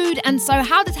mood. And so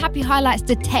how does Happy Highlights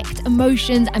detect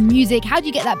emotions and music? How do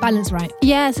you get that balance right?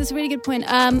 Yes, it's a really good point.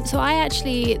 So I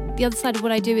actually, the other side of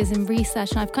what I do is in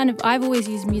research, and I've always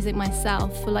used music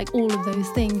myself for like all of those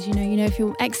things. You know, if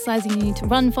you're exercising, you need to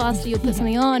run faster, you'll put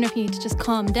something on, or if you need to just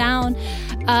calm down.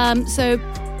 So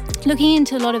looking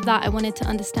into a lot of that, I wanted to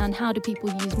understand how do people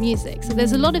use music. So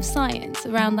there's a lot of science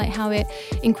around like how it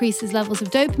increases levels of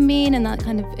dopamine, and that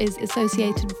kind of is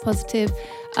associated with positive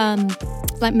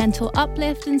like mental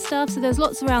uplift and stuff. So there's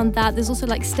lots around that. There's also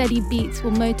like steady beats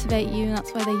will motivate you, and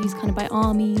that's why they use kind of by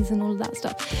armies and all of that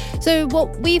stuff. So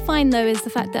what we find though is the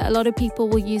fact that a lot of people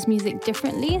will use music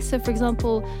differently. So for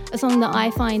example, a song that I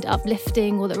find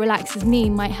uplifting or that relaxes me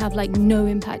might have like no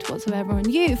impact whatsoever on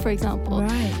you, for example.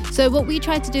 Right. So what we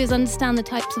try to do is understand the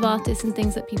types of artists and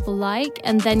things that people like,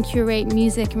 and then curate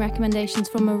music and recommendations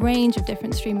from a range of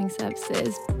different streaming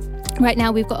services. Right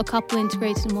now we've got a couple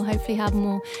integrated, and we'll hopefully have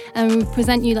more, and we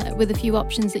present you with a few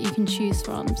options that you can choose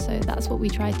from. So that's what we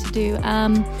try to do,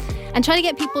 and try to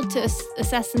get people to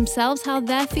assess themselves how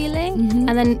they're feeling,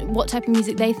 and then what type of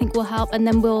music they think will help, and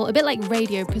then we'll, a bit like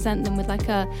radio, present them with like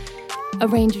a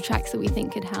range of tracks that we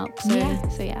think could help. So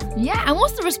yeah. And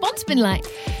what's the response been like?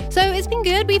 So it's been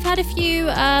good. We've had a few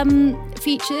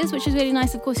features, which is really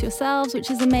nice. Of course, yourselves,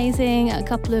 which is amazing. A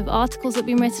couple of articles that have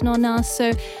been written on us.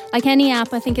 So like any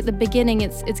app, I think at the beginning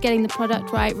it's getting the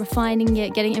product right, refining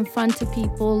it, getting it in front of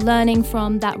people, learning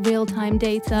from that real-time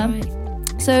data. Right.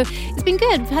 So it's been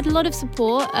good. We've had a lot of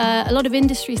support, a lot of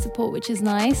industry support, which is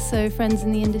nice. So friends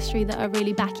in the industry that are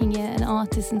really backing it, and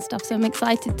artists and stuff. So I'm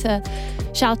excited to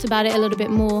shout about it a little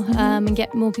bit more, and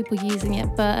get more people using it.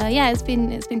 But it's been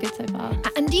good so far.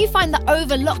 And do you find that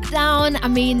over lockdown, I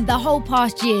mean, the whole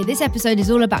past year, this episode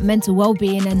is all about mental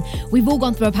well-being, and we've all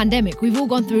gone through a pandemic. We've all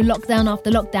gone through lockdown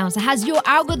after lockdown. So has your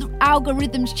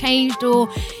algorithms changed, or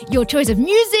your choice of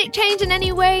music changed in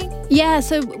any way? Yeah,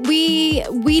 so we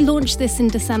launched this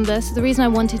in December. So the reason I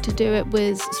wanted to do it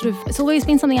was it's always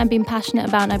been something I've been passionate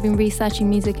about, and I've been researching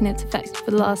music and its effects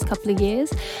for the last couple of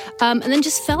years. And then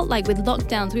just felt like with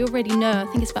lockdowns, we already know, I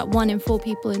think it's about 1 in 4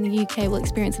 people in the UK will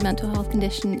experience a mental health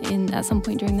condition at some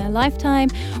point during their lifetime.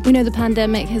 We know the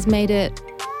pandemic has made it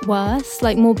worse,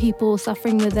 like more people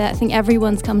suffering with it. I think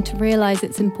everyone's come to realize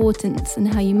its importance and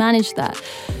how you manage that.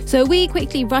 So we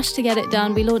quickly rushed to get it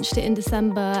done. We launched it in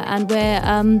December, and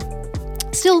we're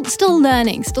still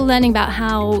learning about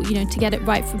how, you know, to get it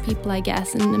right for people, I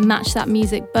guess, and match that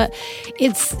music. But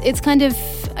it's kind of,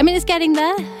 I mean, it's getting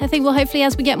there. I think, well, hopefully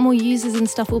as we get more users and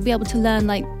stuff, we'll be able to learn.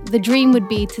 Like, the dream would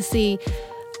be to see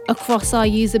across our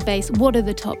user base, what are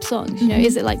the top songs? You know,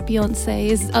 is it like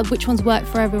Beyonce? Which ones work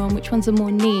for everyone? Which ones are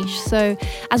more niche? So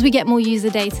as we get more user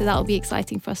data, that'll be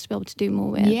exciting for us to be able to do more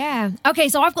with. Yeah. Okay,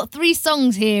 so I've got 3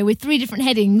 songs here with 3 different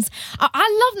headings.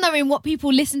 I love knowing what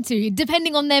people listen to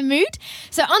depending on their mood.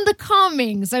 So under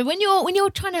calming, so when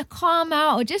you're trying to calm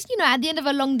out, or just, you know, at the end of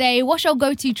a long day, what's your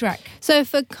go-to track? So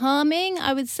for calming,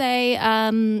 I would say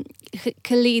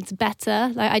Khalid's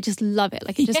Better. Like, I just love it.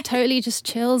 Like, it just totally just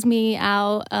chills me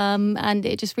out, and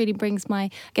it just really brings my, I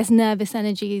guess, nervous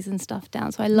energies and stuff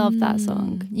down. So I love that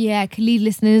song. Yeah, Khalid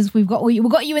listeners, we've got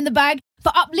you in the bag.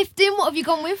 For uplifting, what have you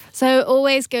gone with? So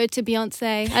always go to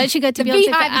Beyonce. I actually go to Beyonce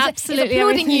for absolutely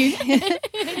everything.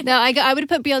 You. No, I would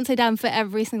put Beyonce down for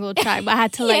every single track, but I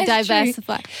had to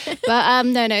diversify. But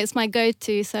no, it's my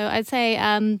go-to. So I'd say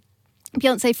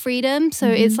Beyonce Freedom. So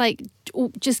it's like,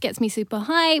 just gets me super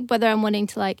hype, whether I'm wanting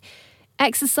to like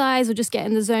exercise or just get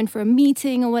in the zone for a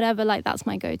meeting or whatever. Like, that's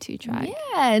my go-to track.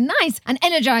 Yeah, nice. And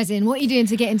energizing. What are you doing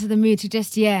to get into the mood to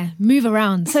just move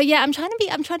around? So yeah, I'm trying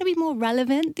to be more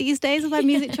relevant these days with my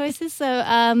music choices. So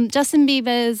Justin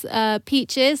Bieber's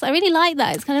Peaches, I really like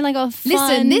that. It's kind of like a fun...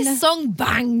 Listen, this song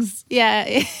bangs.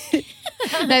 Yeah.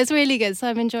 No, it's really good. So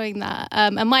I'm enjoying that.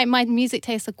 And my music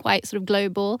tastes are quite sort of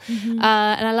global. And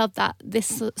I love that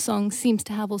this song seems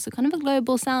to have also kind of a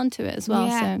global sound to it as well.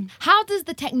 Yeah. So how does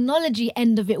the technology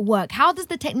end of it work? How does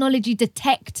the technology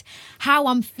detect how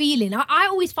I'm feeling? I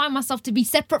always find myself to be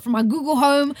separate from my Google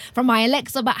Home, from my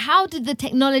Alexa, but how did the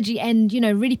technology end,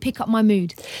 really pick up my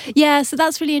mood? Yeah, so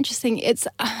that's really interesting. It's,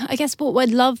 I guess what I'd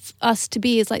love us to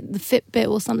be is like the Fitbit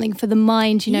or something for the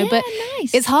mind, but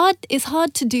nice. It's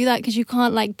hard to do that because you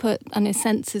can't like put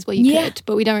sensors where you could,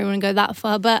 but we don't really want to go that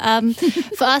far. But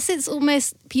for us, it's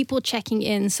almost people checking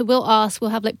in. So we'll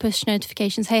have like push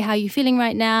notifications, hey, how are you feeling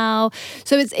right now?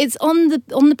 So it's on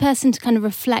the person to kind of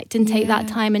reflect and take that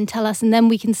time and tell us, and then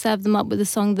we can serve them up with a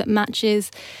song that matches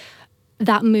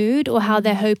that mood or how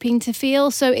they're hoping to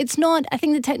feel. So it's not, I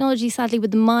think the technology, sadly,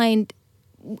 with the mind,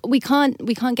 we can't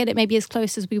get it maybe as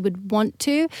close as we would want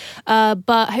to,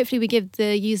 but hopefully we give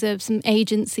the user some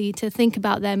agency to think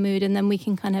about their mood, and then we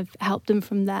can kind of help them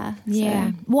from there.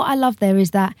 Yeah. What I love there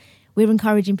is that we're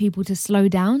encouraging people to slow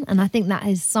down, and I think that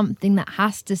is something that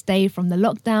has to stay from the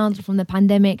lockdowns, from the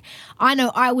pandemic. I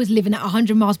know I was living at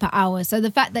 100 miles per hour, so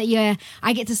the fact that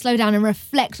I get to slow down and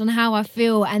reflect on how I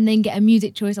feel and then get a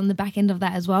music choice on the back end of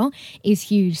that as well is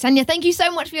huge. Sanya, thank you so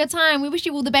much for your time. We wish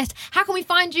you all the best. How can we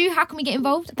find you? How can we get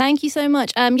involved? Thank you so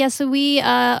much. So we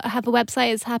have a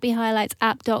website. It's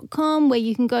happyhighlightsapp.com, where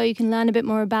you can go, you can learn a bit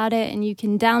more about it, and you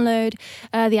can download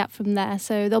the app from there.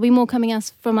 So there'll be more coming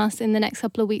from us in the next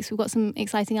couple of weeks. We've got some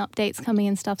exciting updates coming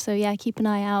and stuff, so yeah, keep an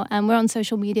eye out. And we're on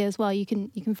social media as well. You can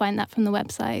find that from the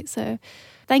website. So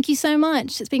thank you so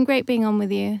much. It's been great being on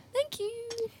with you. Thank you.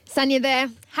 Sanya there,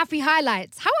 Happy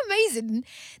Highlights. How amazing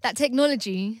that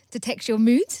technology detects your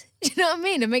mood. Do you know what I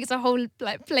mean? It makes a whole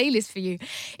playlist for you.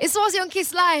 It's Swazi on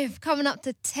Kiss Live, coming up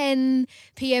to 10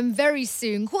 p.m. very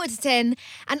soon, 9:45.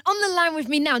 And on the line with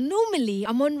me now, normally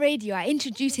I'm on radio, I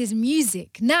introduce his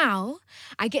music. Now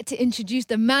I get to introduce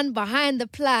the man behind the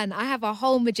plan. I have a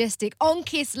whole majestic on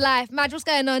Kiss Live. Madge, what's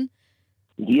going on?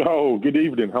 Yo, good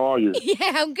evening. How are you?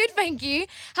 Yeah, I'm good, thank you.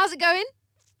 How's it going?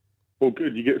 Well,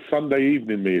 good. You get Sunday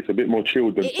evening me. It's a bit more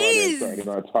chilled than Saturday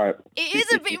night type. It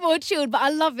is a bit more chilled, but I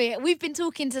love it. We've been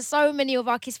talking to so many of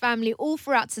our Kiss family all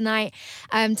throughout tonight.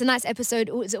 Tonight's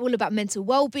episode is all about mental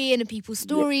well-being and people's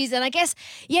stories. And I guess,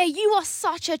 you are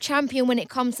such a champion when it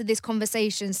comes to this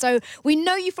conversation. So we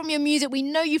know you from your music, we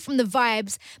know you from the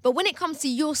vibes. But when it comes to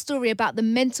your story about the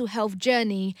mental health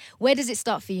journey, where does it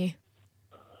start for you?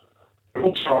 It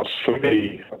all starts for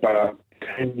me about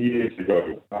 10 years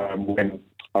ago when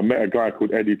I met a guy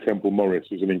called Eddie Temple Morris,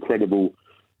 who's an incredible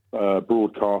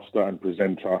broadcaster and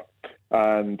presenter.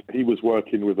 And he was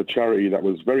working with a charity that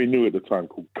was very new at the time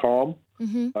called Calm,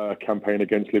 Campaign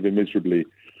Against Living Miserably.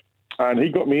 And he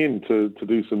got me in to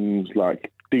do some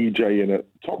DJing at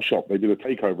Topshop. They did a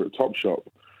takeover at Topshop.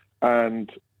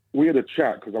 And we had a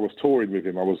chat because I was touring with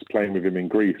him. I was playing with him in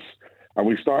Greece. And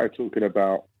we started talking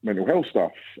about mental health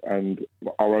stuff and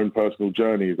our own personal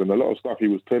journeys. And a lot of stuff he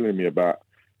was telling me about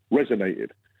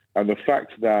resonated. And the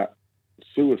fact that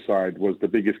suicide was the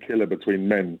biggest killer between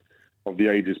men of the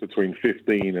ages between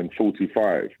 15 and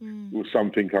 45 was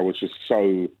something I was just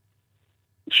so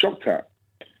shocked at.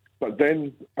 But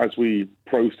then as we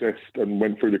processed and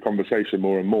went through the conversation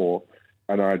more and more,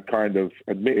 and I'd kind of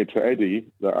admitted to Eddie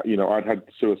that, you know, I'd had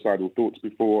suicidal thoughts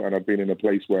before and I'd been in a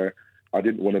place where I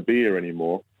didn't want to be here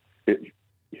anymore,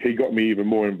 he got me even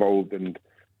more involved. And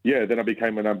yeah, then I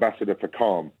became an ambassador for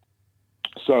Calm.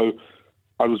 So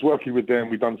I was working with them.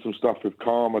 We've done some stuff with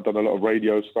Calm. I've done a lot of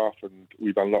radio stuff, and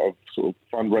we've done a lot of sort of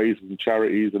fundraisers and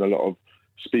charities and a lot of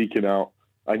speaking out.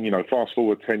 And, you know, fast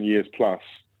forward 10 years plus,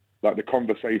 like the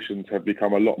conversations have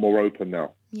become a lot more open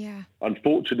now. Yeah.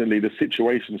 Unfortunately, the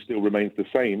situation still remains the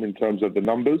same in terms of the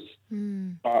numbers,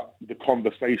 but the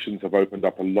conversations have opened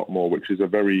up a lot more, which is a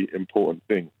very important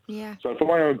thing. Yeah. So for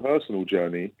my own personal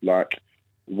journey, like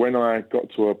when I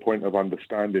got to a point of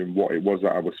understanding what it was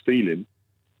that I was feeling,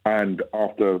 and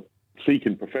after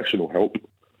seeking professional help,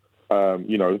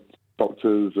 you know,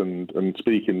 doctors and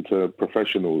speaking to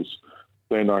professionals,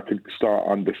 then I could start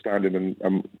understanding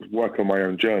and work on my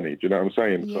own journey. Do you know what I'm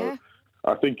saying? Yeah. So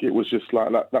I think it was just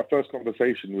like that first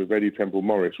conversation with Eddie Temple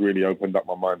Morris really opened up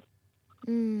my mind.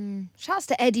 Shouts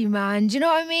to Eddie, man. Do you know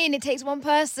what I mean? It takes one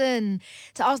person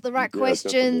to ask the right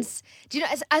questions. Definitely. Do you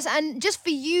know, and just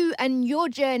for you and your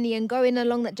journey and going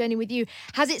along that journey with you,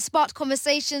 has it sparked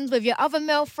conversations with your other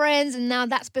male friends, and now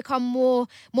that's become more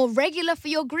regular for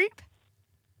your group?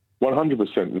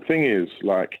 100%. The thing is,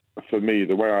 like, for me,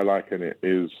 the way I liken it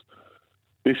is,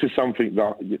 this is something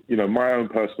that, you know, my own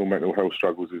personal mental health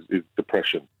struggles is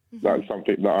depression. That's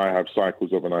something that I have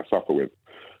cycles of and I suffer with.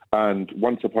 And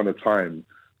once upon a time,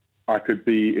 I could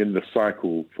be in the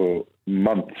cycle for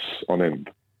months on end,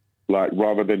 like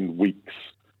rather than weeks.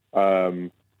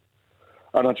 And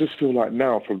I just feel like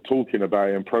now, from talking about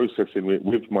it and processing it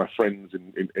with my friends,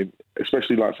 and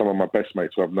especially like some of my best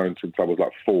mates who I've known since I was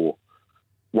like 4,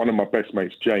 one of my best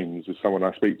mates, James, is someone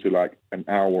I speak to like an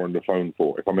hour on the phone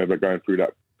for if I'm ever going through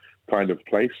that kind of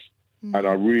place. And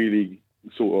I really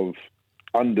sort of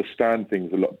understand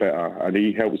things a lot better, and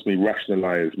he helps me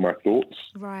rationalize my thoughts,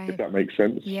 if that makes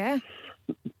sense. Yeah.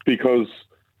 Because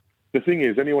the thing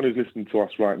is, anyone who's listening to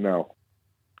us right now,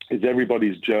 is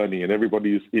everybody's journey and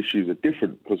everybody's issues are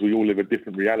different because we all live a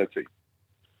different reality.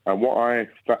 And what I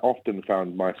often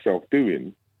found myself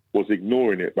doing was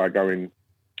ignoring it by going,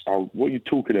 oh, what are you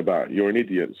talking about? You're an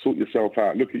idiot. Sort yourself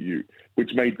out. Look at you,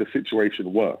 which made the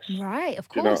situation worse. Right, of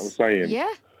course. You know what I'm saying?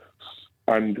 Yeah.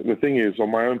 And the thing is,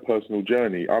 on my own personal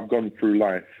journey, I've gone through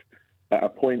life at a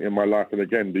point in my life, and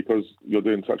again, because you're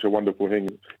doing such a wonderful thing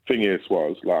here,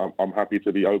 Swaz, like I'm happy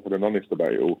to be open and honest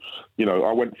about it all. You know,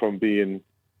 I went from being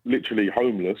literally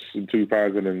homeless in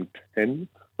 2010,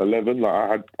 11.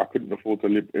 Like I couldn't afford to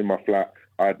live in my flat.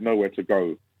 I had nowhere to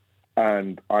go,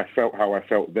 and I felt how I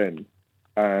felt then.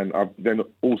 And I've then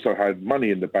also had money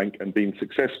in the bank and been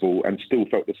successful and still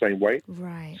felt the same way.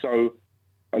 Right. So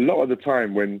a lot of the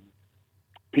time when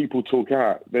people talk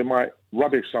out, they might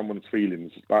rubbish someone's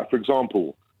feelings. Like, for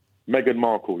example, Meghan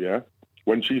Markle, yeah?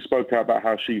 When she spoke out about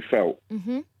how she felt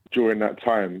during that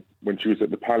time when she was at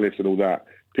the palace and all that,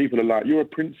 people are like, you're a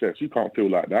princess, you can't feel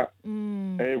like that.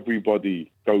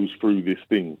 Everybody goes through this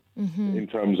thing in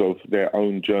terms of their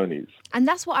own journeys. And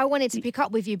that's what I wanted to pick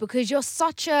up with you, because you're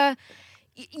such a...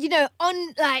 you know,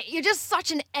 you're just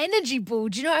such an energy ball,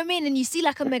 do you know what I mean? And you see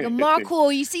like a Meghan Markle,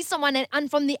 or you see someone,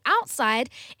 and from the outside,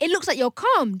 it looks like you're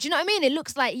calm. Do you know what I mean? It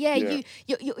looks like,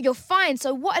 you're fine.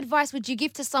 So what advice would you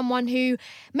give to someone who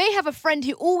may have a friend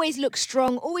who always looks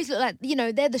strong, always look like, you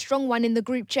know, they're the strong one in the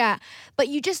group chat, but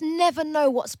you just never know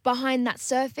what's behind that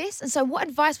surface? And so what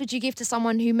advice would you give to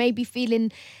someone who may be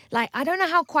feeling like, I don't know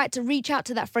how quite to reach out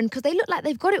to that friend because they look like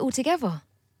they've got it all together?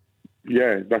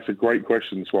 Yeah, that's a great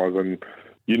question, Swaz. And,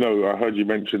 you know, I heard you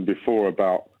mention before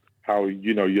about how,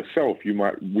 you know, yourself, you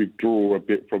might withdraw a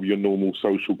bit from your normal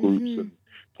social groups and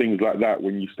things like that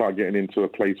when you start getting into a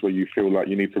place where you feel like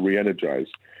you need to re-energize.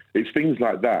 It's things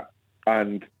like that.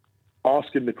 And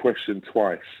asking the question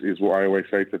twice is what I always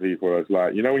say to people. It's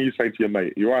like, you know, when you say to your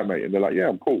mate, "You all right, mate?" And they're like, "Yeah,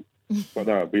 I'm cool." But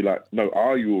no, be like, "No,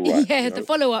 are you all right?" Yeah, you know? the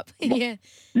follow-up. Yeah.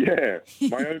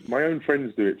 My own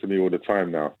friends do it to me all the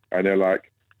time now. And they're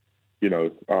like, you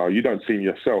know, you don't seem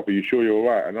yourself. Are you sure you're all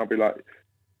right? And I'll be like,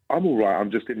 I'm all right.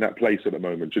 I'm just in that place at the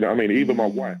moment. Do you know what I mean? Even my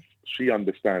wife, she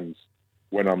understands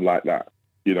when I'm like that,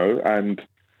 you know? And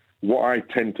what I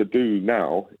tend to do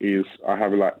now is I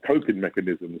have like coping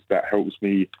mechanisms that helps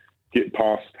me get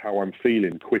past how I'm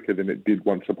feeling quicker than it did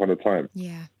once upon a time.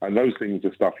 Yeah. And those things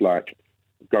are stuff like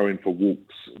going for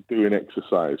walks, doing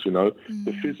exercise, you know.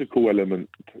 The physical element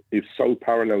is so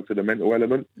parallel to the mental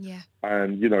element. Yeah.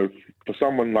 And, you know, for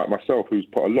someone like myself who's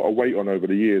put a lot of weight on over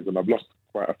the years, and I've lost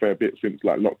quite a fair bit since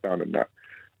like lockdown and that,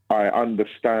 I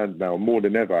understand now more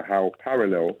than ever how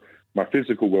parallel my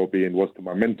physical well-being was to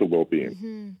my mental well-being.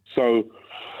 Mm-hmm. So,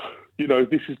 you know,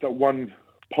 this is the one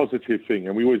positive thing,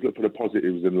 and we always look for the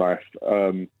positives in life,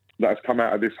 that has come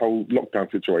out of this whole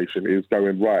lockdown situation, is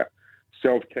going, right,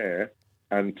 self-care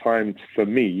and time for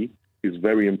me is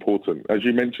very important. As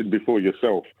you mentioned before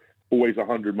yourself, always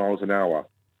 100 miles an hour.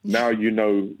 Now you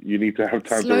know you need to have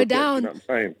time to reflect, down. you know what I'm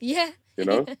saying? Yeah. You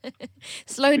know?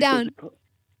 Slow down.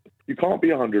 You can't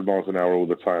be 100 miles an hour all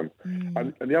the time.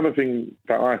 And the other thing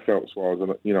that I felt was,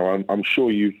 and you know, I'm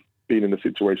sure you've been in a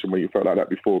situation where you felt like that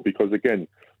before, because again,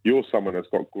 you're someone that's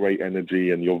got great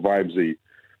energy and you're vibesy,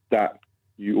 that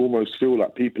you almost feel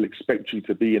like people expect you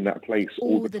to be in that place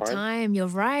all the time. You're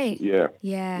right. Yeah.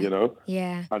 Yeah. You know?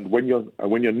 Yeah. And when you're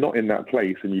not in that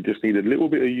place and you just need a little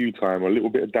bit of you time or a little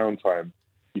bit of downtime,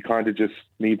 you kind of just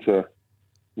need to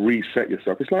reset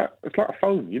yourself. It's like a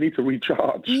phone. You need to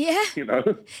recharge. Yeah. You know?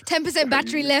 10%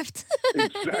 battery left.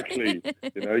 Exactly.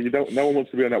 You know, no one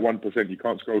wants to be on that 1%. You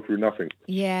can't scroll through nothing.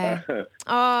 Yeah.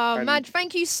 And- Madge,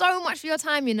 thank you so much for your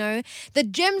time, you know. The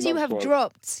gems you have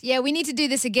dropped. Yeah, we need to do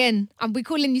this again. I'll be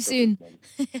calling you soon.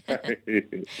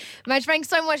 Madge, thanks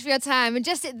so much for your time. And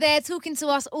just sit there talking to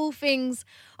us all things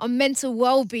on mental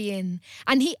well-being.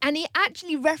 And he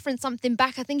actually referenced something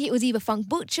back. I think it was either Funk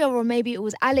Butcher or maybe it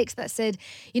was Alex that said,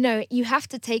 you know, you have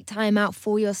to take time out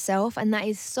for yourself. And that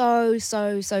is so,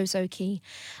 so, so, so key.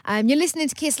 You're listening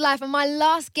to Kiss Life, and my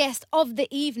last guest of the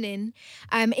evening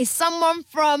is someone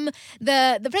from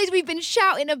the place we've been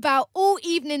shouting about all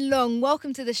evening long.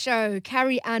 Welcome to the show,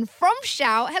 Carrie Ann from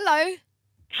Shout. Hello.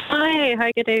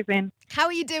 Hi, good evening. How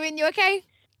are you doing? You okay?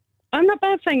 I'm not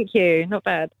bad, thank you. Not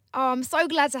bad. Oh, I'm so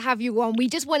glad to have you on. We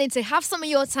just wanted to have some of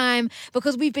your time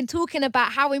because we've been talking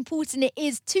about how important it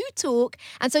is to talk.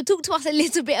 And so talk to us a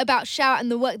little bit about Shout and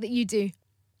the work that you do.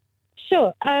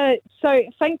 Sure. So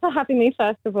thanks for having me,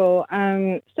 first of all.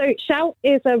 So Shout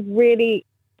is a really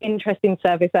interesting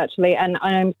service, actually, and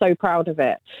I'm so proud of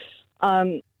it.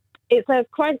 It's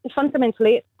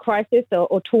fundamentally it's crisis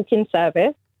or talking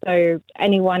service. So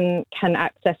anyone can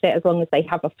access it as long as they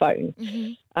have a phone.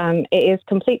 Mm-hmm. It is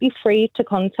completely free to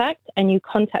contact, and you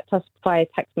contact us via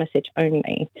text message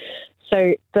only.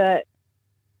 So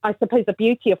I suppose the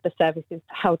beauty of the service is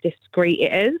how discreet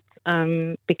it is,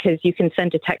 because you can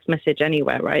send a text message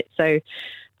anywhere, right? So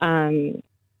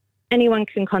anyone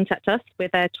can contact us. We're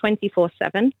there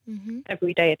 24/7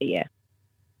 every day of the year.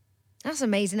 That's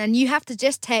amazing. And you have to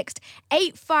just text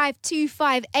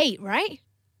 85258, right?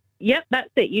 Yep, that's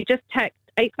it. You just text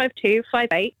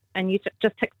 85258 and you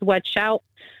just text the word Shout,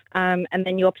 and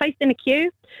then you're placed in a queue.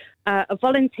 A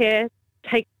volunteer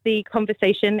takes the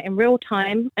conversation in real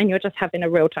time, and you're just having a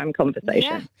real-time conversation.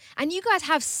 Yeah. And you guys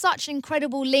have such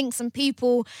incredible links and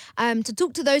people to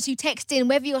talk to those who text in,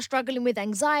 whether you're struggling with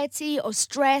anxiety or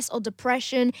stress or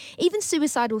depression, even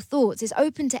suicidal thoughts. It's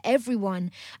open to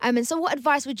everyone. And so what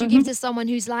advice would you give to someone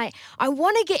who's like, I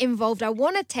want to get involved, I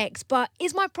want to text, but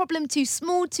is my problem too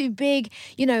small, too big?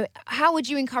 You know, how would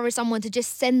you encourage someone to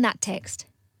just send that text?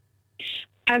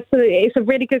 Absolutely. It's a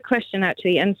really good question,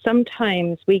 actually. And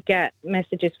sometimes we get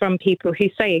messages from people who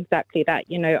say exactly that.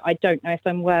 You know, I don't know if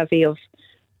I'm worthy of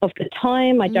the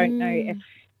time. I don't know if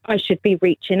I should be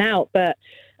reaching out. But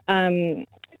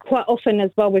quite often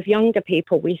as well with younger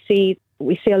people, we see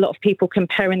a lot of people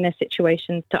comparing their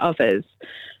situations to others.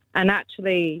 And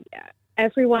actually,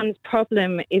 everyone's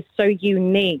problem is so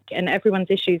unique and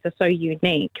everyone's issues are so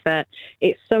unique that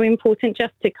it's so important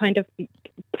just to kind of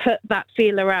put that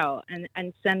feeler out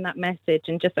and send that message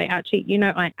and just say, actually, you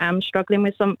know, I am struggling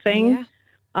with something.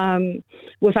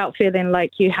 Without feeling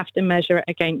like you have to measure it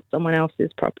against someone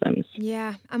else's problems.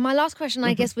 Yeah. And my last question,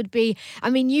 I guess, would be, I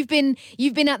mean, you've been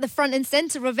at the front and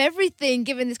center of everything,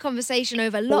 given this conversation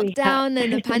over lockdown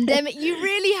and the pandemic. You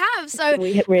really have. So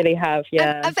we really have,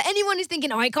 yeah. And for anyone who's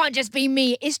thinking, oh, it can't just be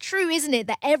me, it's true, isn't it,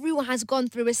 that everyone has gone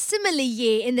through a similar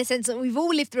year in the sense that we've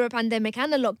all lived through a pandemic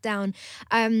and a lockdown.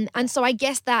 And so I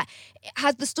guess that,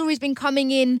 has the stories been coming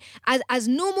in as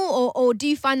normal, or do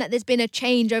you find that there's been a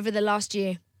change over the last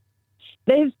year?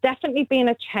 There's definitely been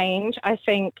a change. I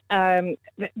think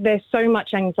there's so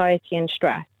much anxiety and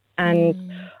stress,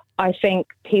 and I think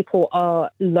people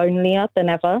are lonelier than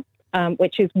ever,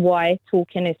 which is why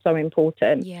talking is so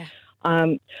important. Yeah.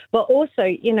 But also,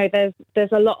 you know,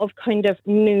 there's a lot of kind of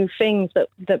new things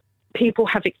that people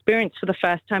have experienced for the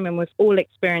first time, and we've all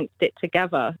experienced it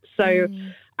together. So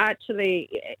actually,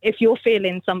 if you're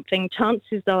feeling something,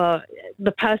 chances are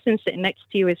the person sitting next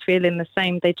to you is feeling the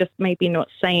same. They're just maybe not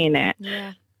saying it.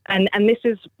 Yeah. And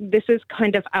this is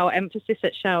kind of our emphasis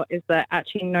at Shout, is that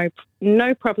actually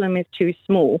no problem is too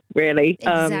small, really.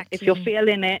 Exactly. If you're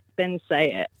feeling it, then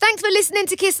say it. Thanks for listening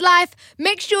to Kiss Life.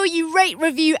 Make sure you rate,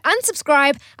 review and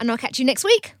subscribe, and I'll catch you next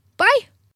week. Bye.